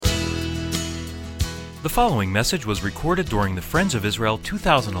The following message was recorded during the Friends of Israel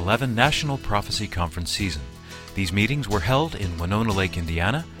 2011 National Prophecy Conference season. These meetings were held in Winona Lake,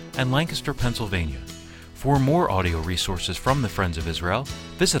 Indiana, and Lancaster, Pennsylvania. For more audio resources from the Friends of Israel,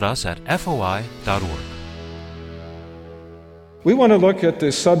 visit us at foi.org. We want to look at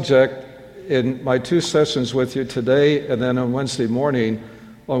this subject in my two sessions with you today and then on Wednesday morning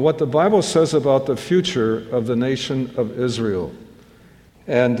on what the Bible says about the future of the nation of Israel.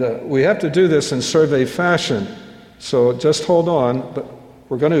 And we have to do this in survey fashion, so just hold on. But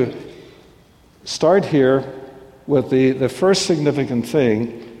we're going to start here with the first significant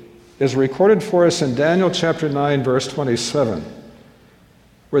thing is recorded for us in Daniel chapter 9, verse 27,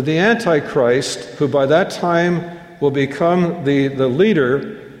 where the Antichrist, who by that time will become the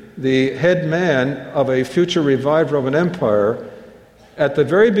leader, the head man of a future revived Roman Empire, at the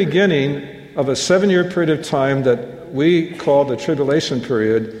very beginning of a 7-year period of time that we call the tribulation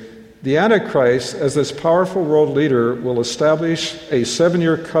period, the Antichrist, as this powerful world leader, will establish a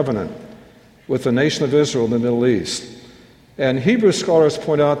 7-year covenant with the nation of Israel in the Middle East. And Hebrew scholars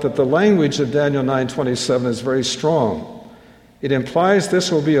point out that the language of Daniel 9:27 is very strong. It implies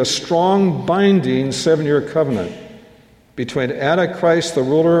this will be a strong, binding 7-year covenant between Antichrist, the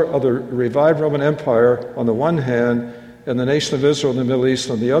ruler of the revived Roman Empire, on the one hand, and the nation of Israel in the Middle East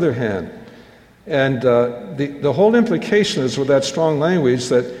on the other hand. And the whole implication is with that strong language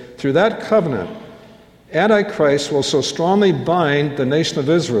that through that covenant, Antichrist will so strongly bind the nation of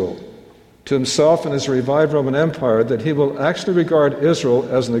Israel to himself and his revived Roman Empire that he will actually regard Israel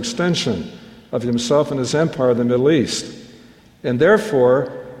as an extension of himself and his empire in the Middle East. And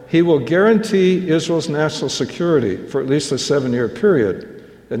therefore, he will guarantee Israel's national security for at least a 7-year period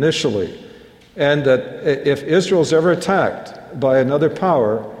initially. And that if Israel is ever attacked by another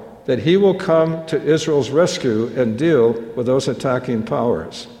power, that he will come to Israel's rescue and deal with those attacking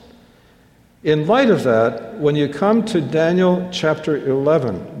powers. In light of that, when you come to Daniel chapter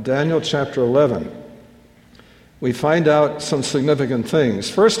 11, we find out some significant things.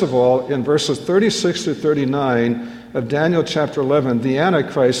 First of all, in verses 36 to 39 of Daniel chapter 11, the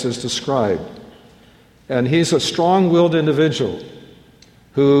Antichrist is described. And he's a strong-willed individual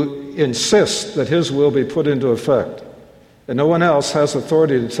who insists that his will be put into effect. And no one else has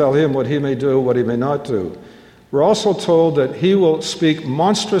authority to tell him what he may do, what he may not do. We're also told that he will speak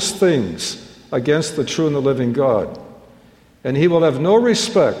monstrous things against the true and the living God. And he will have no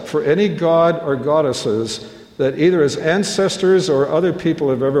respect for any god or goddesses that either his ancestors or other people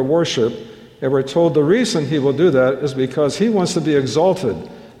have ever worshipped. And we're told the reason he will do that is because he wants to be exalted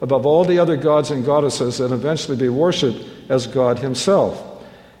above all the other gods and goddesses and eventually be worshipped as God himself.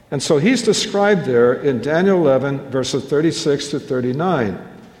 And so he's described there in Daniel 11, verses 36 to 39.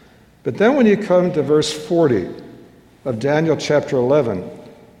 But then when you come to verse 40 of Daniel chapter 11,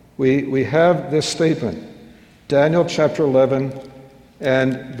 we have this statement, Daniel chapter 11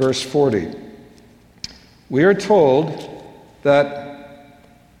 and verse 40. We are told that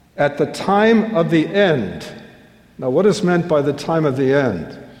at the time of the end, now what is meant by the time of the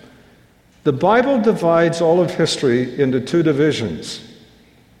end? The Bible divides all of history into two divisions.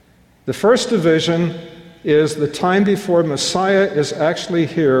 The first division is the time before Messiah is actually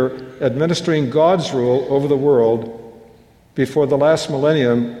here administering God's rule over the world before the last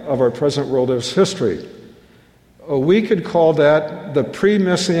millennium of our present world's history. We could call that the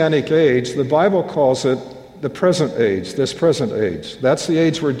pre-Messianic age. The Bible calls it the present age, this present age. That's the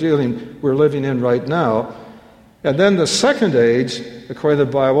age we're living in right now. And then the second age, according to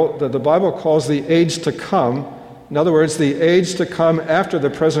the Bible, that the Bible calls the age to come. In other words, the age to come after the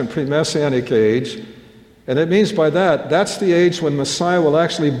present pre-Messianic age. And it means by that, that's the age when Messiah will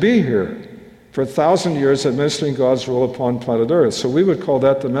actually be here for 1,000 years administering God's rule upon planet Earth. So we would call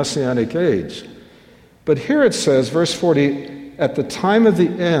that the Messianic age. But here it says, verse 40, at the time of the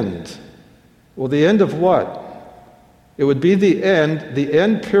end. Well, the end of what? It would be the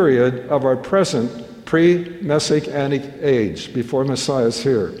end period of our present pre-Messianic age, before Messiah is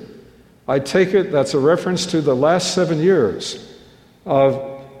here. I take it that's a reference to the last 7 years of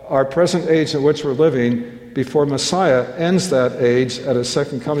our present age in which we're living before Messiah ends that age at his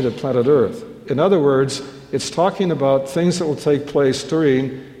second coming to planet Earth. In other words, it's talking about things that will take place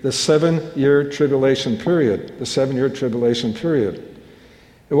during the 7-year tribulation period,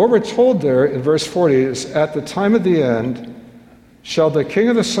 And what we're told there in verse 40 is, at the time of the end, shall the king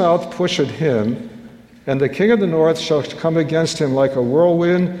of the south push at him, and the king of the north shall come against him like a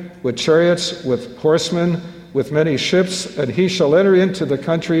whirlwind, with chariots, with horsemen, with many ships, and he shall enter into the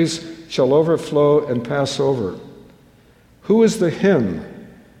countries, shall overflow and pass over. Who is the him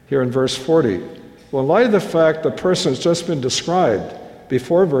here in verse 40? Well, in light of the fact the person has just been described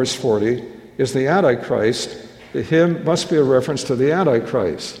before verse 40, is the Antichrist, the hymn must be a reference to the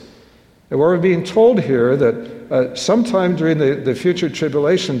Antichrist. And we're being told here that sometime during the future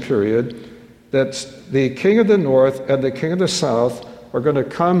tribulation period, that the king of the north and the king of the south are going to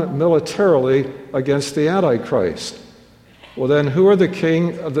come militarily against the Antichrist. Well, then who are the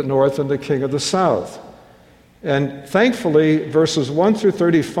king of the north and the king of the south? And thankfully, verses 1 through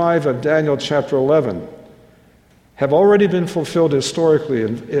 35 of Daniel chapter 11 have already been fulfilled historically.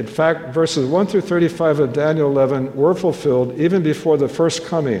 In fact, verses 1 through 35 of Daniel 11 were fulfilled even before the first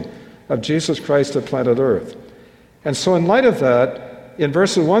coming of Jesus Christ to planet Earth. And so in light of that, in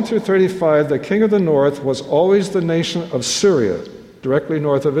verses 1 through 35, the king of the north was always the nation of Syria, directly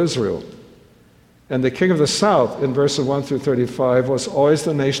north of Israel. And the king of the south, in verses 1 through 35, was always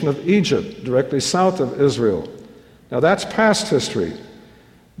the nation of Egypt, directly south of Israel. Now that's past history.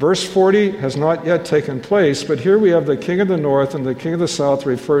 Verse 40 has not yet taken place, but here we have the king of the north and the king of the south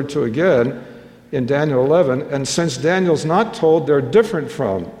referred to again in Daniel 11. And since Daniel's not told they're different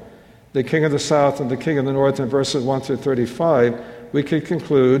from the king of the south and the king of the north in verses 1 through 35, we could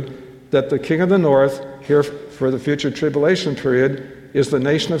conclude that the king of the north, here for the future tribulation period, is the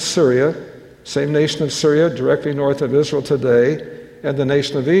nation of Syria, same nation of Syria directly north of Israel today, and the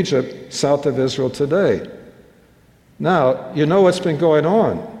nation of Egypt south of Israel today. Now, you know what's been going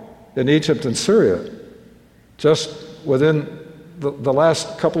on in Egypt and Syria just within the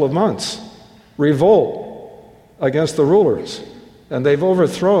last couple of months. Revolt against the rulers. And they've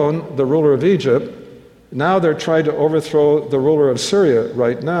overthrown the ruler of Egypt. Now they're trying to overthrow the ruler of Syria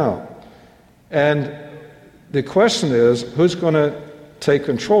right now. And the question is, who's going to take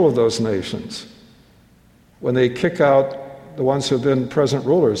control of those nations when they kick out the ones who've been present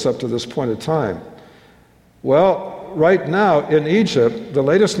rulers up to this point in time? Well, right now in Egypt, the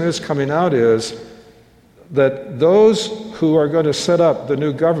latest news coming out is that those who are going to set up the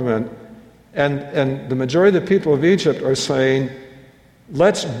new government, and the majority of the people of Egypt are saying,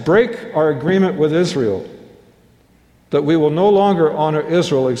 let's break our agreement with Israel, that we will no longer honor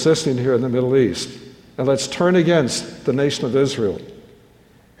Israel existing here in the Middle East, and let's turn against the nation of Israel.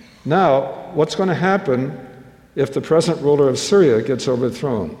 Now, what's going to happen if the present ruler of Syria gets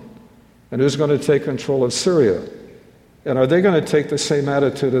overthrown? And who's going to take control of Syria? And are they going to take the same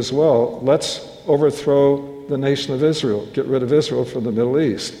attitude as well? Let's overthrow the nation of Israel, get rid of Israel from the Middle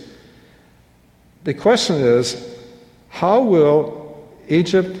East. The question is, how will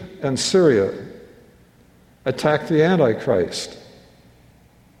Egypt and Syria attack the Antichrist?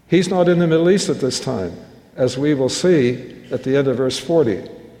 He's not in the Middle East at this time, as we will see at the end of verse 40.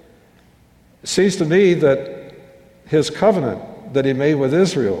 It seems to me that his covenant that he made with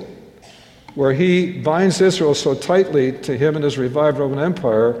Israel, where he binds Israel so tightly to him and his revived Roman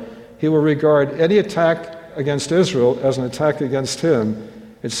Empire, he will regard any attack against Israel as an attack against him.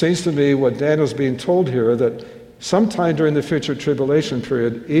 It seems to me what Daniel's being told here, that sometime during the future tribulation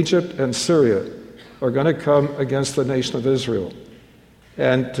period, Egypt and Syria are going to come against the nation of Israel.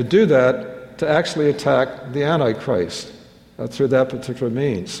 And to do that, to actually attack the Antichrist through that particular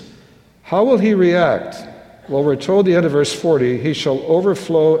means. How will he react? Well, we're told at the end of verse 40, he shall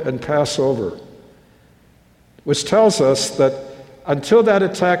overflow and pass over, which tells us that until that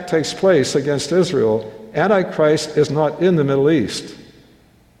attack takes place against Israel, Antichrist is not in the Middle East.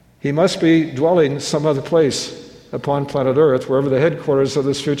 He must be dwelling some other place upon planet Earth, wherever the headquarters of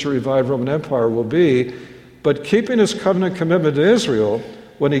this future revived Roman Empire will be. But keeping his covenant commitment to Israel,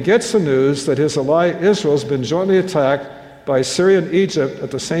 when he gets the news that his ally Israel has been jointly attacked by Syria and Egypt at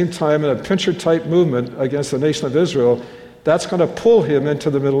the same time in a pincher-type movement against the nation of Israel, that's going to pull him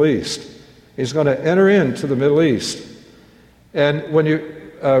into the Middle East. He's going to enter into the Middle East. And when you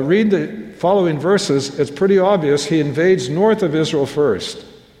read the following verses, it's pretty obvious he invades north of Israel first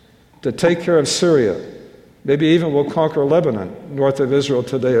to take care of Syria. Maybe even will conquer Lebanon, north of Israel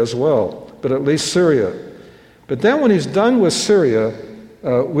today as well, but at least Syria. But then when he's done with Syria,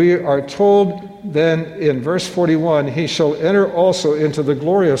 we are told then in verse 41, he shall enter also into the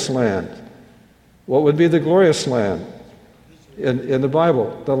glorious land. What would be the glorious land in the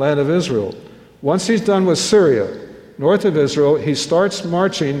Bible? The land of Israel. Once he's done with Syria, north of Israel, he starts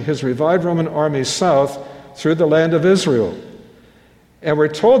marching his revived Roman army south through the land of Israel. And we're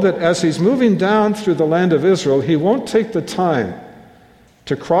told that as he's moving down through the land of Israel, he won't take the time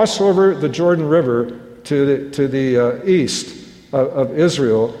to cross over the Jordan River to the east of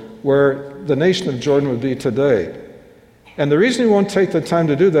Israel, where the nation of Jordan would be today. And the reason he won't take the time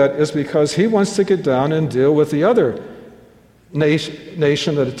to do that is because he wants to get down and deal with the other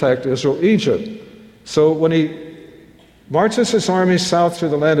nation that attacked Israel, Egypt. So when he marches his army south through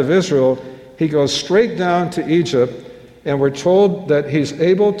the land of Israel, he goes straight down to Egypt, and we're told that he's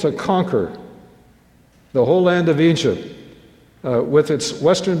able to conquer the whole land of Egypt, with its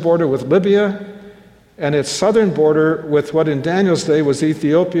western border with Libya and its southern border with what in Daniel's day was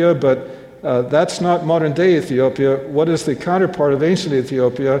Ethiopia, but that's not modern-day Ethiopia. What is the counterpart of ancient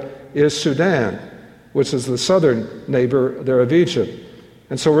Ethiopia is Sudan, which is the southern neighbor there of Egypt.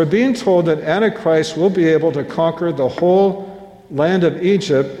 And so we're being told that Antichrist will be able to conquer the whole land of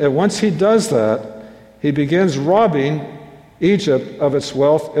Egypt, and once he does that, he begins robbing Egypt of its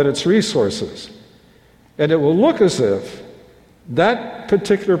wealth and its resources. And it will look as if that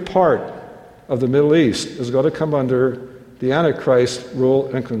particular part of the Middle East is going to come under the Antichrist rule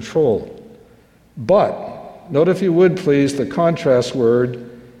and control. But, note if you would please the contrast word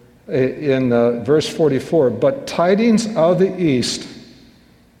in verse 44, but tidings out of the east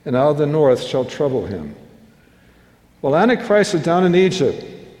and out of the north shall trouble him. Well, Antichrist is down in Egypt,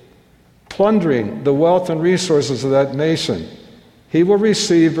 plundering the wealth and resources of that nation. He will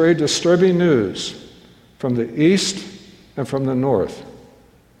receive very disturbing news from the east and from the north.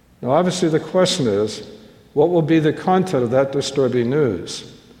 Now, obviously, the question is, what will be the content of that disturbing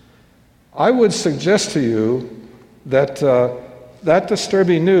news? I would suggest to you that that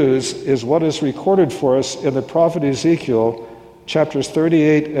disturbing news is what is recorded for us in the prophet Ezekiel, chapters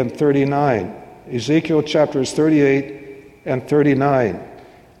 38 and 39. Ezekiel chapters 38 and 39,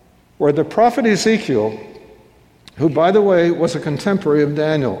 where the prophet Ezekiel, who, by the way, was a contemporary of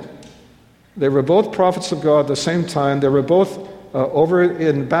Daniel, they were both prophets of God at the same time. They were both over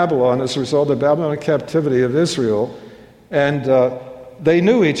in Babylon as a result of the Babylonian captivity of Israel, and they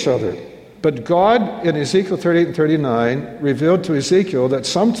knew each other. But God, in Ezekiel 38 and 39, revealed to Ezekiel that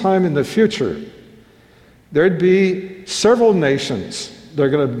sometime in the future, there'd be several nations that are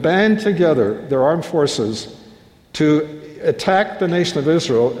going to band together their armed forces to attack the nation of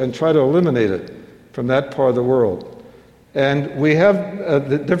Israel and try to eliminate it from that part of the world. And we have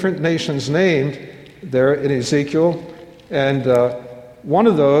the different nations named there in Ezekiel, and one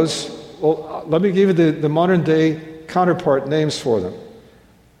of those, well, let me give you the modern-day counterpart names for them.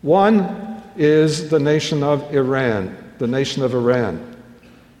 One is the nation of Iran, the nation of Iran.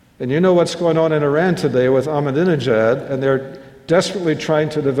 And you know what's going on in Iran today with Ahmadinejad, and they're desperately trying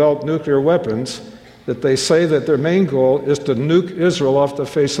to develop nuclear weapons, that they say that their main goal is to nuke Israel off the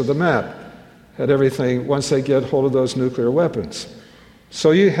face of the map and everything once they get hold of those nuclear weapons.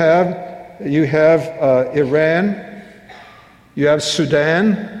 So you have Iran, you have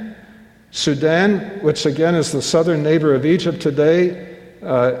Sudan, which again is the southern neighbor of Egypt today,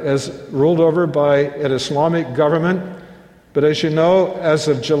 is ruled over by an Islamic government. But as you know, as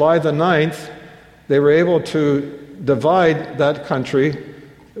of July the 9th, they were able to divide that country,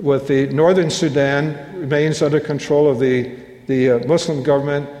 with the northern Sudan remains under control of the Muslim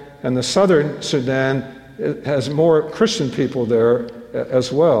government, and the southern Sudan has more Christian people there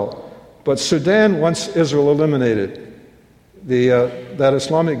as well. But Sudan wants Israel eliminated. That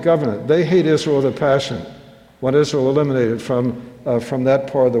Islamic government, they hate Israel with a passion, want Israel eliminated from that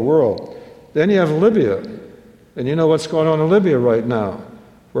part of the world. Then you have Libya, and you know what's going on in Libya right now,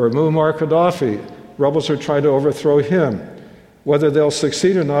 where Muammar Gaddafi, rebels are trying to overthrow him. Whether they'll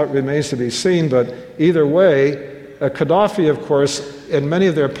succeed or not remains to be seen, but either way, Gaddafi, of course, in many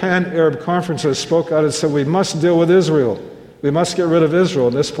of their pan-Arab conferences spoke out and said, we must deal with Israel. We must get rid of Israel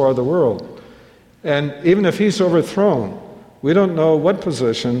in this part of the world. And even if he's overthrown, we don't know what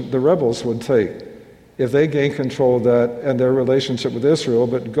position the rebels would take if they gain control of that and their relationship with Israel.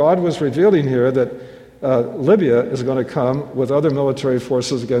 But God was revealing here that Libya is going to come with other military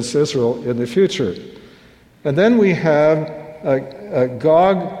forces against Israel in the future. And then we have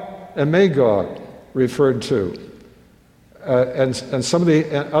Gog and Magog referred to, and some of the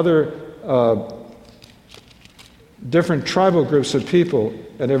other different tribal groups of people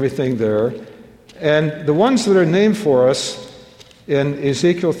and everything there. And the ones that are named for us in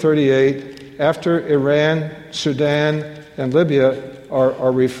Ezekiel 38, after Iran, Sudan, and Libya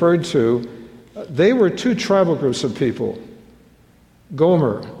are referred to, they were two tribal groups of people,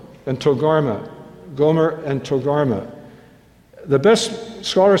 Gomer and Togarmah. Gomer and Togarmah. The best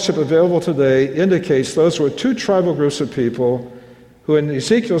scholarship available today indicates those were two tribal groups of people who in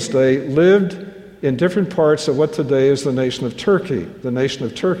Ezekiel's day lived in different parts of what today is the nation of Turkey, the nation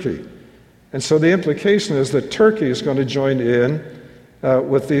of Turkey. And so the implication is that Turkey is going to join in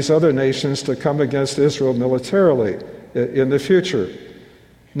with these other nations to come against Israel militarily in the future.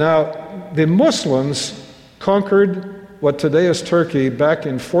 Now, the Muslims conquered what today is Turkey back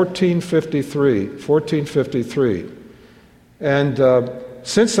in 1453. And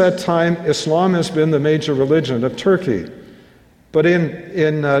since that time, Islam has been the major religion of Turkey. But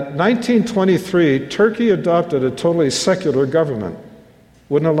in 1923, Turkey adopted a totally secular government.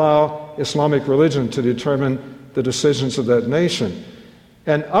 Wouldn't allow allow Islamic religion to determine the decisions of that nation.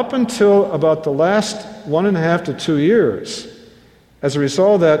 And up until about the last 1.5 to 2 years, as a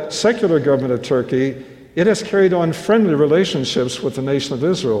result of that secular government of Turkey, it has carried on friendly relationships with the nation of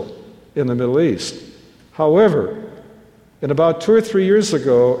Israel in the Middle East. However, in about 2 or 3 years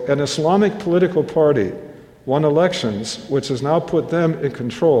ago, an Islamic political party won elections, which has now put them in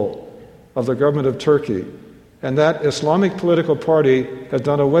control of the government of Turkey. And that Islamic political party has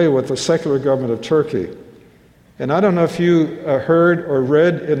done away with the secular government of Turkey. And I don't know if you heard or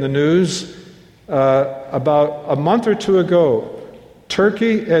read in the news, about a month or two ago,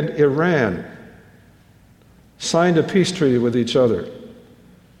 Turkey and Iran signed a peace treaty with each other.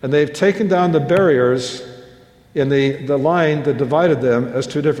 And they've taken down the barriers in the line that divided them as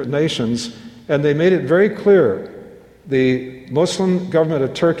two different nations, and they made it very clear, the Muslim government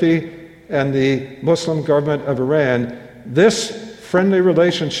of Turkey and the Muslim government of Iran, this friendly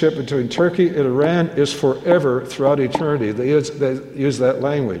relationship between Turkey and Iran is forever throughout eternity. They use that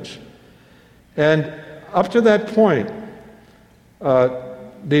language. And up to that point,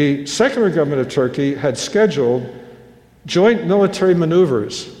 the secular government of Turkey had scheduled joint military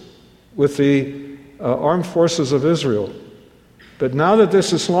maneuvers with the armed forces of Israel. But now that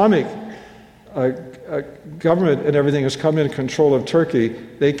this Islamic government and everything has come in control of Turkey,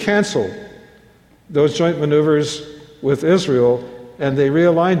 they canceled those joint maneuvers with Israel, and they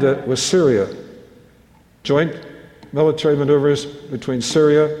realigned it with Syria. Joint military maneuvers between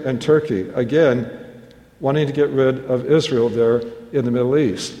Syria and Turkey, again, wanting to get rid of Israel there in the Middle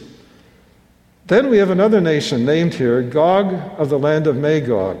East. Then we have another nation named here, Gog of the land of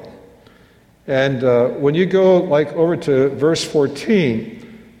Magog. And when you go over to verse 14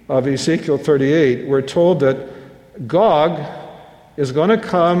 of Ezekiel 38, we're told that Gog is going to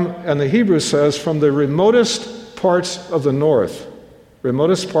come, and the Hebrew says, from the remotest parts of the north,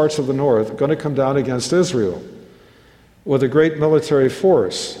 going to come down against Israel with a great military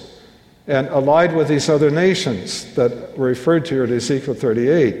force and allied with these other nations that were referred to in Ezekiel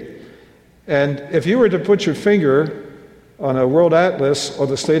 38. And if you were to put your finger on a world atlas of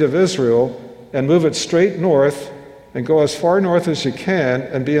the state of Israel and move it straight north and go as far north as you can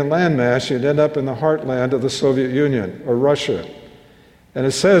and be in landmass, you'd end up in the heartland of the Soviet Union or Russia. And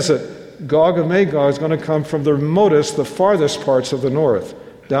it says that Gog of Magog is going to come from the remotest, the farthest parts of the north,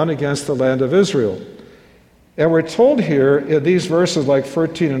 down against the land of Israel. And we're told here in these verses like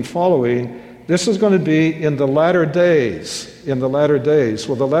 13 and following, this is going to be in the latter days. In the latter days.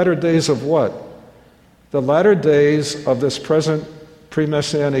 Well, the latter days of what? The latter days of this present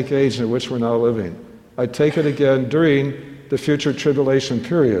pre-Messianic age in which we're now living. I take it again during the future tribulation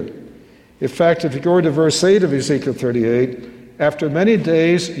period. In fact, if you go to verse 8 of Ezekiel 38, after many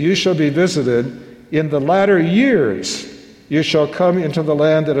days you shall be visited, in the latter years you shall come into the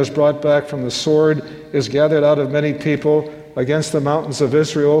land that is brought back from the sword, is gathered out of many people against the mountains of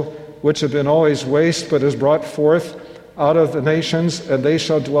Israel, which have been always waste, but is brought forth out of the nations, and they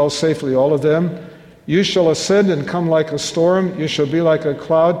shall dwell safely, all of them. You shall ascend and come like a storm. You shall be like a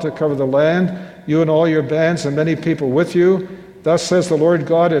cloud to cover the land, you and all your bands and many people with you. Thus says the Lord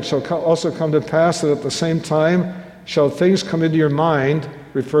God, it shall also come to pass that at the same time shall things come into your mind,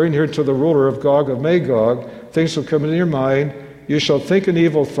 referring here to the ruler of Gog of Magog, things will come into your mind. You shall think an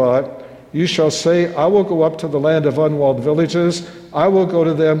evil thought. You shall say, I will go up to the land of unwalled villages. I will go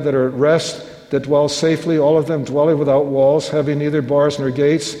to them that are at rest, that dwell safely, all of them dwelling without walls, having neither bars nor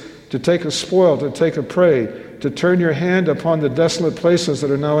gates, to take a spoil, to take a prey, to turn your hand upon the desolate places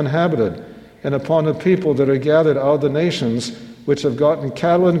that are now inhabited, and upon the people that are gathered out of the nations, which have gotten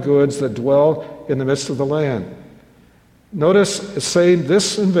cattle and goods that dwell in the midst of the land. Notice it's saying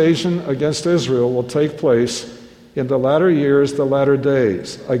this invasion against Israel will take place in the latter years, the latter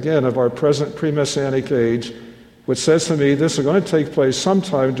days, again, of our present pre-Messianic age, which says to me this is going to take place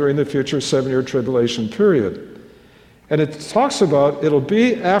sometime during the future 7-year tribulation period. And it talks about it'll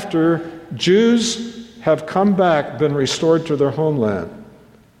be after Jews have come back, been restored to their homeland.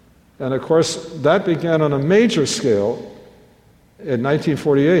 And of course, that began on a major scale in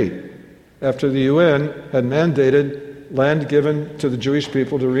 1948, after the UN had mandated land given to the Jewish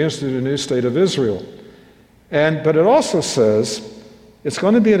people to reinstitute a new state of Israel. But it also says it's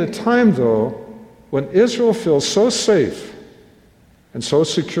going to be at a time, though, when Israel feels so safe and so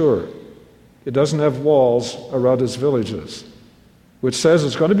secure, it doesn't have walls around its villages, which says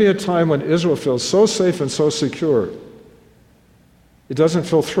it's going to be a time when Israel feels so safe and so secure, it doesn't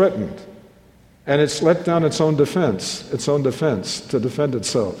feel threatened, and it's let down its own defense to defend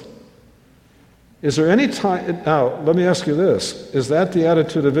itself. Is there any time, now, let me ask you this, is that the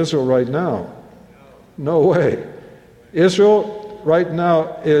attitude of Israel right now? No way. Israel right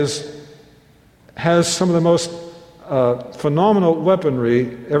now is has some of the most phenomenal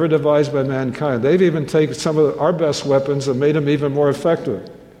weaponry ever devised by mankind. They've even taken some of our best weapons and made them even more effective.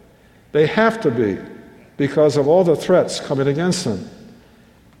 They have to be, because of all the threats coming against them.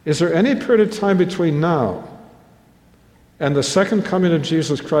 Is there any period of time between now and the second coming of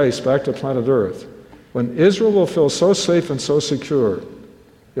Jesus Christ back to planet Earth when Israel will feel so safe and so secure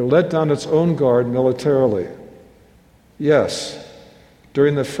it'll let down its own guard militarily? Yes,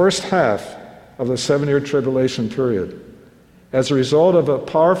 during the first half of the 7-year tribulation period, as a result of a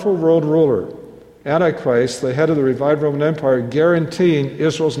powerful world ruler, Antichrist, the head of the revived Roman Empire, guaranteeing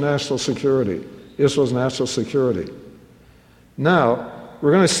Israel's national security. Now,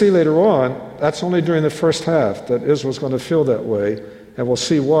 we're going to see later on, that's only during the first half that Israel's going to feel that way, and we'll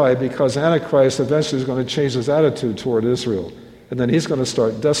see why, because Antichrist eventually is going to change his attitude toward Israel, and then he's going to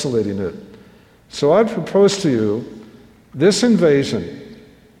start desolating it. So I'd propose to you, this invasion,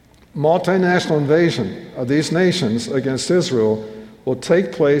 multinational invasion of these nations against Israel, will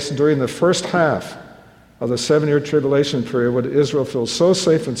take place during the first half of the 7-year tribulation period when Israel feels so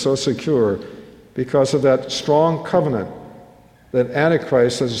safe and so secure because of that strong covenant that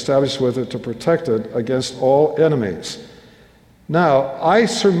Antichrist has established with it to protect it against all enemies. Now, I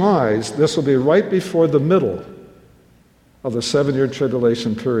surmise this will be right before the middle of the 7-year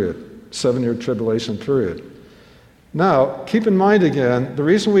tribulation period. Now, keep in mind again, the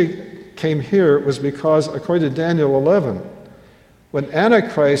reason we came here was because, according to Daniel 11, when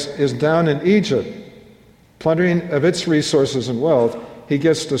Antichrist is down in Egypt, plundering of its resources and wealth, he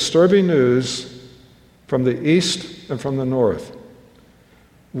gets disturbing news from the east and from the north.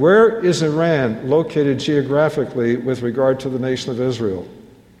 Where is Iran located geographically with regard to the nation of Israel?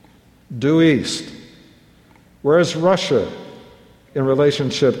 Due east. Where is Russia in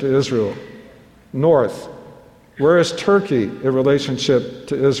relationship to Israel? North. Where is Turkey in relationship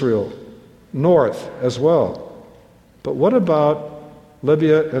to Israel? North as well. But what about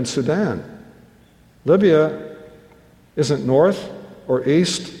Libya and Sudan? Libya isn't north or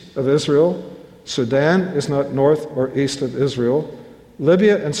east of Israel. Sudan is not north or east of Israel.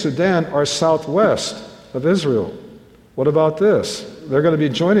 Libya and Sudan are southwest of Israel. What about this? They're going to be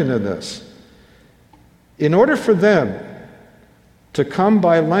joining in this. In order for them to come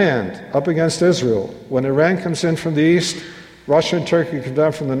by land up against Israel, when Iran comes in from the east, Russia and Turkey come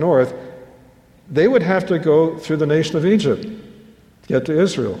down from the north, they would have to go through the nation of Egypt to get to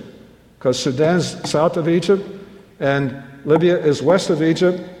Israel, because Sudan's south of Egypt and Libya is west of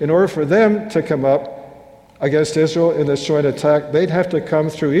Egypt. In order for them to come up against Israel in this joint attack, they'd have to come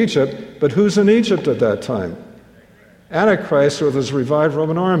through Egypt. But who's in Egypt at that time? Antichrist with his revived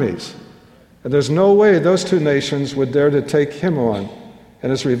Roman armies. And there's no way those two nations would dare to take him on and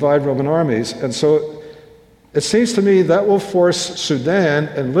his revived Roman armies. And so it seems to me that will force Sudan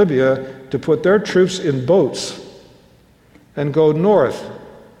and Libya to put their troops in boats and go north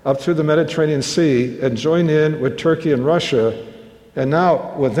up through the Mediterranean Sea and join in with Turkey and Russia, and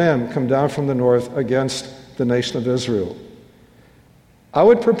now with them come down from the north against the nation of Israel. I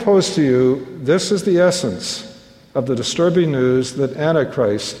would propose to you, this is the essence of the disturbing news that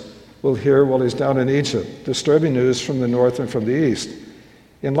Antichrist will hear while he's down in Egypt, disturbing news from the north and from the east.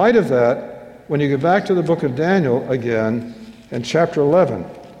 In light of that, when you go back to the book of Daniel again, in chapter 11,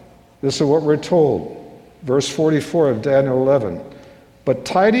 this is what we're told, verse 44 of Daniel 11. But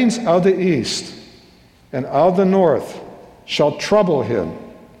tidings out of the east and out of the north shall trouble him,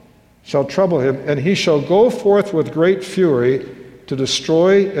 and he shall go forth with great fury to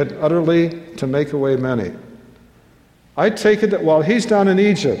destroy and utterly to make away many. I take it that while he's down in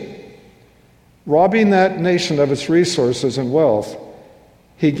Egypt, robbing that nation of its resources and wealth,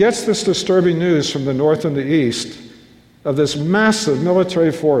 he gets this disturbing news from the north and the east of this massive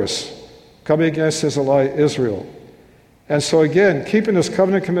military force coming against his ally Israel. And so again, keeping his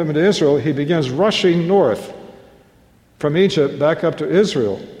covenant commitment to Israel, he begins rushing north from Egypt back up to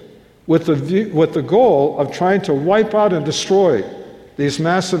Israel with the goal of trying to wipe out and destroy these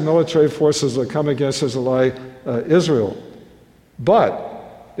massive military forces that come against his ally Israel. But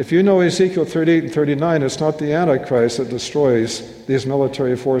if you know Ezekiel 38 and 39, it's not the Antichrist that destroys these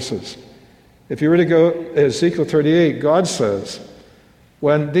military forces. If you were to go Ezekiel 38, God says,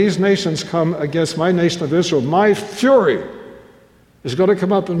 when these nations come against my nation of Israel, my fury is going to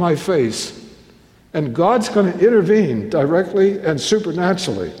come up in my face. And God's going to intervene directly and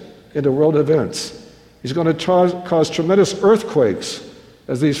supernaturally into world events. He's going to cause tremendous earthquakes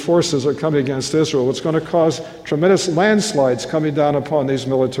as these forces are coming against Israel. It's going to cause tremendous landslides coming down upon these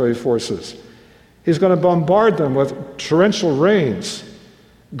military forces. He's going to bombard them with torrential rains,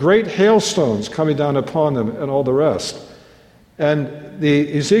 great hailstones coming down upon them, and all the rest. And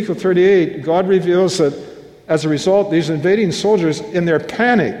the Ezekiel 38, God reveals that as a result, these invading soldiers, in their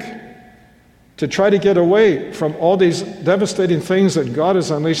panic to try to get away from all these devastating things that God is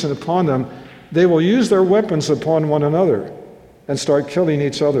unleashing upon them, they will use their weapons upon one another and start killing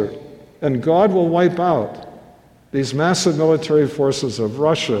each other. And God will wipe out these massive military forces of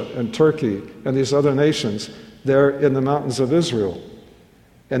Russia and Turkey and these other nations there in the mountains of Israel,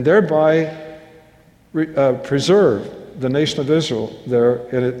 and thereby preserve the nation of Israel there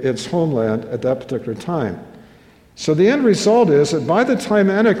in its homeland at that particular time. So the end result is that by the time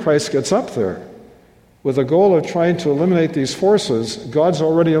Antichrist gets up there with the goal of trying to eliminate these forces, God's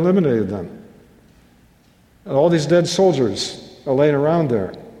already eliminated them. And all these dead soldiers are laying around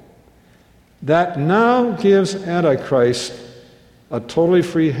there. That now gives Antichrist a totally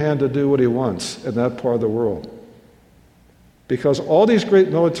free hand to do what he wants in that part of the world. Because all these great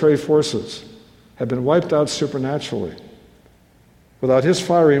military forces have been wiped out supernaturally without his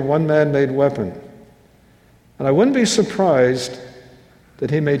firing one man-made weapon. And I wouldn't be surprised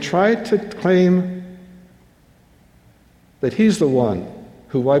that he may try to claim that he's the one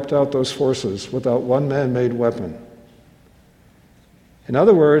who wiped out those forces without one man-made weapon. In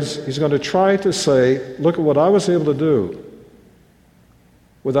other words, he's going to try to say, look at what I was able to do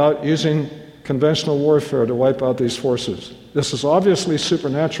without using conventional warfare to wipe out these forces. This is obviously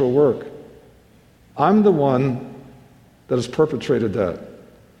supernatural work. I'm the one that has perpetrated that.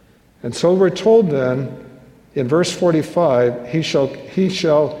 And so we're told then, in verse 45, he shall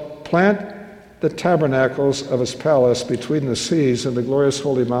plant the tabernacles of his palace between the seas and the glorious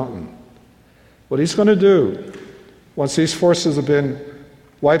holy mountain. What he's going to do, once these forces have been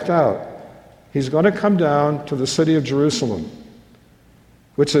wiped out, he's going to come down to the city of Jerusalem,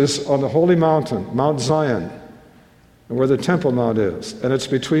 which is on the holy mountain, Mount Zion, and where the Temple Mount is. And it's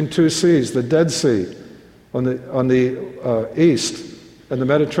between two seas, the Dead Sea on the east and the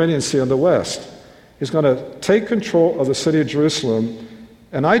Mediterranean Sea on the west. He's going to take control of the city of Jerusalem,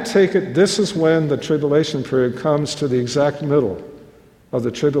 and I take it this is when the tribulation period comes to the exact middle of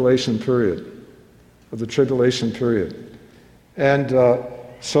the tribulation period, And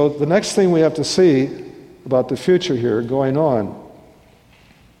so the next thing we have to see about the future here going on,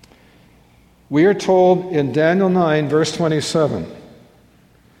 we are told in Daniel 9, verse 27,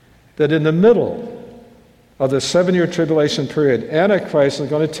 that in the middle of the 7-year tribulation period, Antichrist is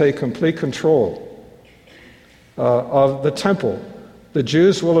going to take complete control of the temple. The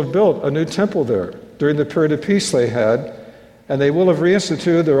Jews will have built a new temple there during the period of peace they had, and they will have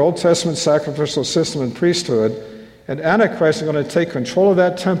reinstituted their Old Testament sacrificial system and priesthood, and Antichrist is going to take control of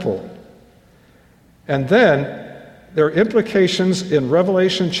that temple. And then there are implications in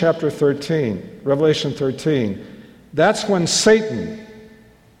Revelation chapter 13. Revelation 13. That's when Satan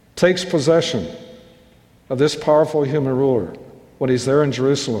takes possession of this powerful human ruler, when he's there in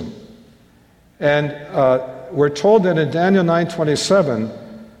Jerusalem. And we're told that in Daniel 9:27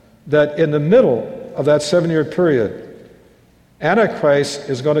 that in the middle of that 7-year period, Antichrist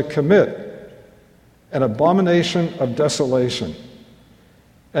is going to commit an abomination of desolation.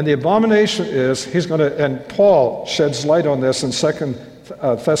 And the abomination is, he's going to, and Paul sheds light on this in 2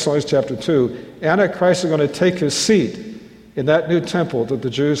 Thessalonians chapter 2, Antichrist is going to take his seat in that new temple that the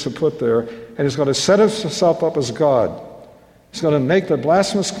Jews have put there, and he's going to set himself up as God. He's going to make the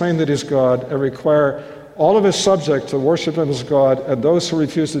blasphemous claim that he's God and require all of his subjects to worship him as God, and those who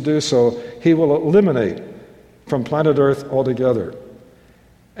refuse to do so, he will eliminate from planet Earth altogether.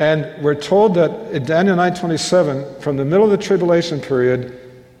 And we're told that in Daniel 9:27, from the middle of the tribulation period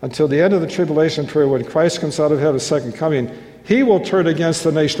until the end of the tribulation period, when Christ comes out of heaven, his second coming, he will turn against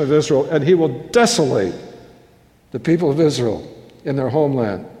the nation of Israel, and he will desolate the people of Israel in their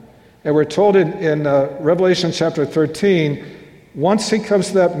homeland. And we're told in Revelation chapter 13, once he comes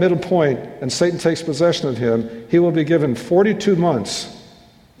to that middle point and Satan takes possession of him, he will be given 42 months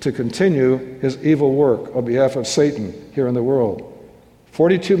to continue his evil work on behalf of Satan here in the world.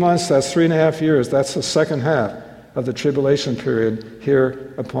 42 months, that's 3.5 years. That's the second half of the tribulation period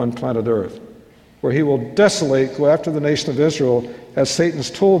here upon planet Earth, where he will desolate, go after the nation of Israel as Satan's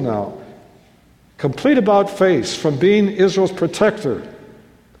tool now. Complete about-face from being Israel's protector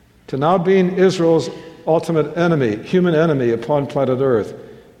to now being Israel's ultimate enemy, human enemy upon planet Earth,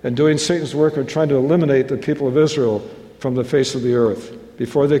 and doing Satan's work of trying to eliminate the people of Israel from the face of the earth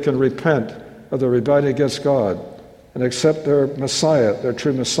before they can repent of their rebellion against God and accept their Messiah, their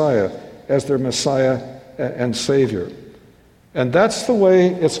true Messiah, as their Messiah and Savior. And that's the way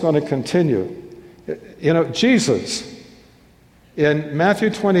it's going to continue. You know, Jesus, in Matthew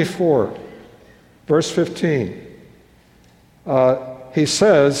 24, verse 15, he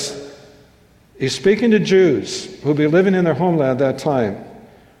says, He's speaking to Jews who will be living in their homeland at that time.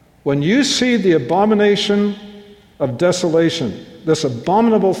 When you see the abomination of desolation, this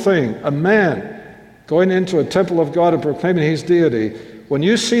abominable thing, a man going into a temple of God and proclaiming he's deity, when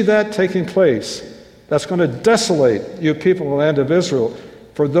you see that taking place, that's going to desolate you people in the land of Israel.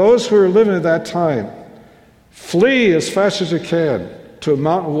 For those who are living at that time, flee as fast as you can to a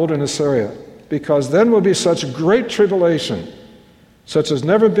mountain wilderness area, because then will be such great tribulation, such as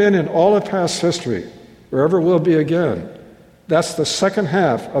never been in all of past history, or ever will be again. That's the second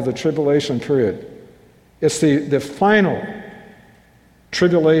half of the tribulation period. It's the final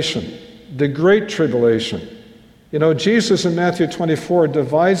tribulation, the great tribulation. You know, Jesus in Matthew 24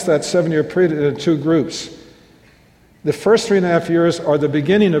 divides that 7-year period into two groups. The first 3.5 years are the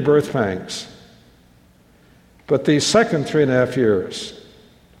beginning of birth pangs. But the second 3.5 years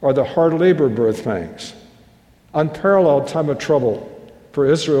are the hard labor birth pangs. Unparalleled time of trouble for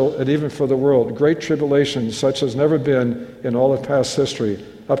Israel and even for the world. Great tribulation such as never been in all of past history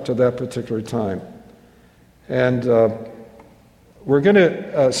up to that particular time. And we're going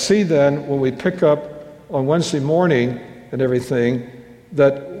to see then when we pick up on Wednesday morning and everything,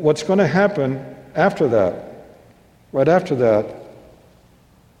 that what's going to happen after that, right after that,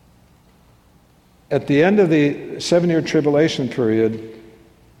 at the end of the 7-year tribulation period,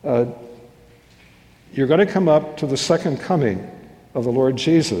 you're going to come up to the second coming of the Lord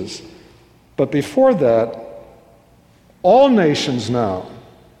Jesus. But before that, all nations now,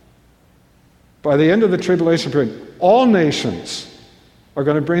 by the end of the tribulation period, all nations are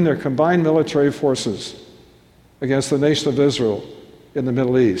going to bring their combined military forces against the nation of Israel in the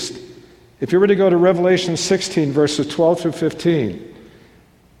Middle East. If you were to go to Revelation 16, verses 12 through 15,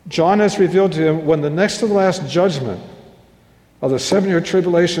 John has revealed to him when the next to the last judgment of the 7-year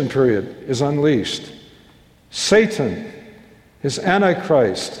tribulation period is unleashed, Satan, his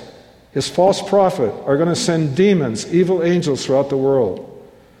Antichrist, his false prophet are going to send demons, evil angels throughout the world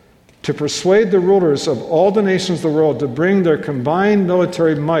to persuade the rulers of all the nations of the world to bring their combined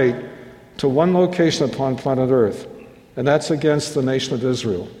military might to one location upon planet Earth, and that's against the nation of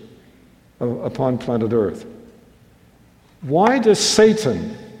Israel upon planet Earth. Why does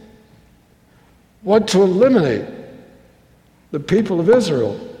Satan want to eliminate the people of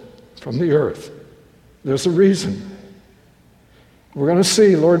Israel from the earth? There's a reason. We're going to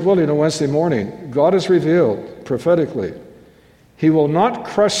see, Lord willing, on Wednesday morning, God has revealed prophetically He will not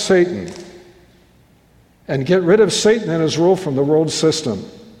crush Satan and get rid of Satan and his rule from the world system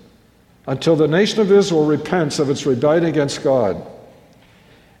until the nation of Israel repents of its rebellion against God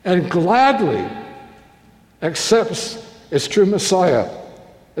and gladly accepts its true Messiah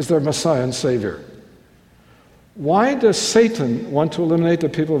as their Messiah and Savior. Why does Satan want to eliminate the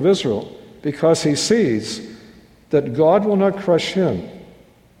people of Israel? Because he sees that God will not crush him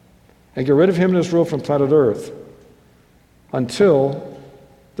and get rid of him and his rule from planet Earth until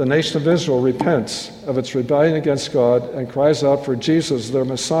the nation of Israel repents of its rebellion against God and cries out for Jesus, their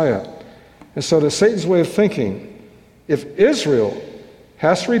Messiah. And so to Satan's way of thinking, if Israel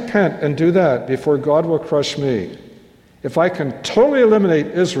has to repent and do that before God will crush me, if I can totally eliminate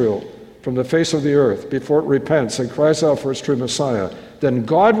Israel from the face of the earth before it repents and cries out for its true Messiah, then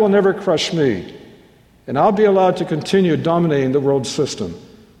God will never crush me, and I'll be allowed to continue dominating the world system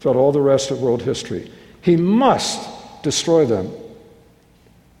throughout all the rest of world history. He must destroy them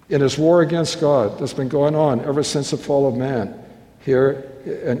in his war against God that's been going on ever since the fall of man here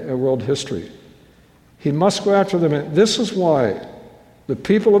in world history. He must go after them. And this is why the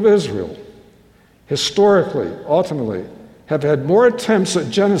people of Israel, historically, ultimately, have had more attempts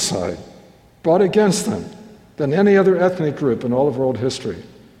at genocide brought against them than any other ethnic group in all of world history.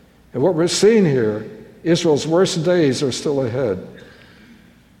 And what we're seeing here, Israel's worst days are still ahead.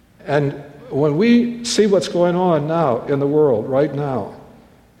 And when we see what's going on now in the world, right now,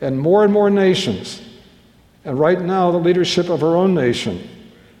 and more nations, and right now the leadership of our own nation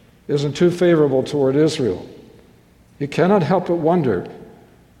isn't too favorable toward Israel, you cannot help but wonder,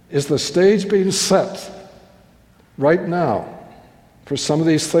 is the stage being set right now for some of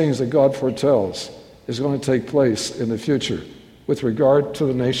these things that God foretells is going to take place in the future with regard to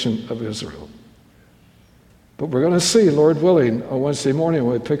the nation of Israel? But we're going to see, Lord willing, on Wednesday morning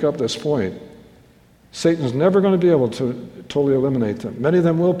when we pick up this point, Satan's never going to be able to totally eliminate them. Many of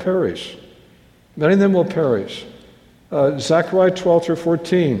them will perish. Many of them will perish. Zechariah 12 through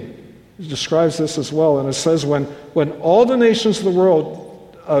 14 describes this as well, and it says, when all the nations of the world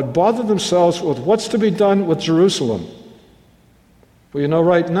bother themselves with what's to be done with Jerusalem. Well, you know,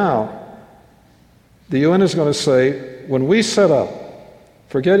 right now, the UN is going to say, when we set up,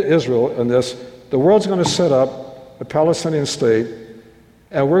 forget Israel and this, the world's going to set up a Palestinian state,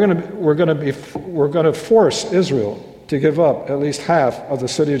 And we're going to force Israel to give up at least half of the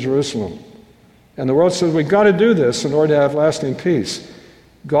city of Jerusalem. And the world says, we've got to do this in order to have lasting peace.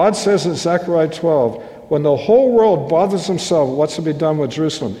 God says in Zechariah 12, when the whole world bothers themselves with what's to be done with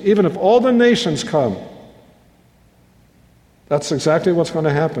Jerusalem, even if all the nations come, that's exactly what's going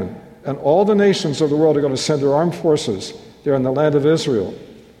to happen. And all the nations of the world are going to send their armed forces there in the land of Israel.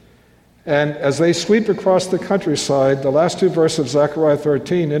 And as they sweep across the countryside, the last two verses of Zechariah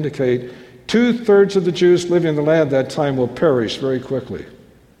 13 indicate 2/3 of the Jews living in the land at that time will perish very quickly.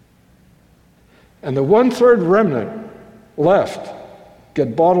 And the 1/3 remnant left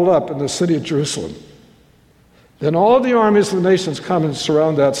get bottled up in the city of Jerusalem. Then all the armies of the nations come and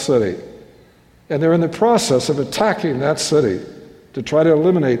surround that city. And they're in the process of attacking that city to try to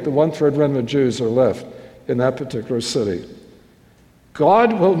eliminate the 1/3 remnant of Jews that are left in that particular city.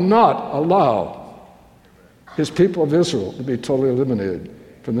 God will not allow his people of Israel to be totally eliminated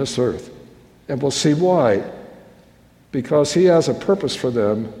from this earth. And we'll see why. Because he has a purpose for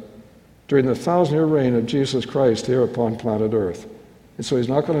them during the 1,000-year reign of Jesus Christ here upon planet Earth. And so he's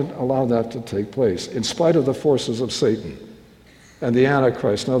not going to allow that to take place, in spite of the forces of Satan and the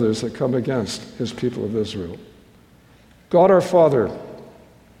Antichrist and others that come against his people of Israel. God our Father,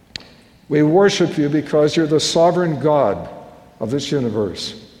 we worship you because you're the sovereign God of this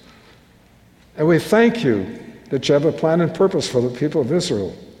universe. And we thank you that you have a plan and purpose for the people of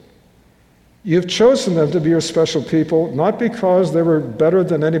Israel. You've chosen them to be your special people, not because they were better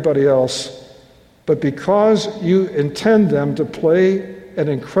than anybody else, but because you intend them to play an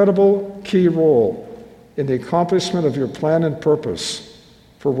incredible key role in the accomplishment of your plan and purpose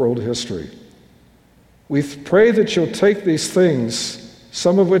for world history. We pray that you'll take these things,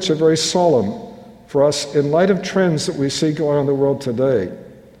 some of which are very solemn for us in light of trends that we see going on in the world today,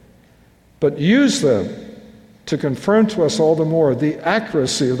 but use them to confirm to us all the more the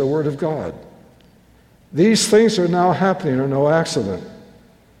accuracy of the Word of God. These things are now happening are no accident.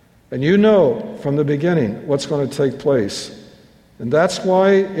 And you know from the beginning what's going to take place. And that's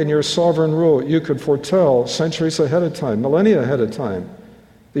why in your sovereign rule you could foretell centuries ahead of time, millennia ahead of time,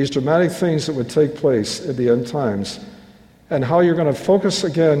 these dramatic things that would take place at the end times, and how you're going to focus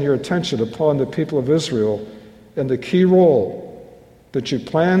again your attention upon the people of Israel and the key role that you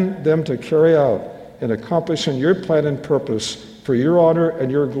plan them to carry out in accomplishing your plan and purpose for your honor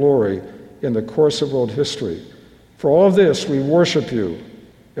and your glory in the course of world history. For all of this, we worship you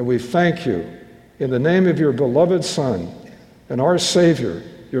and we thank you in the name of your beloved Son and our Savior,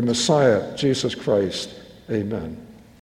 your Messiah, Jesus Christ. Amen.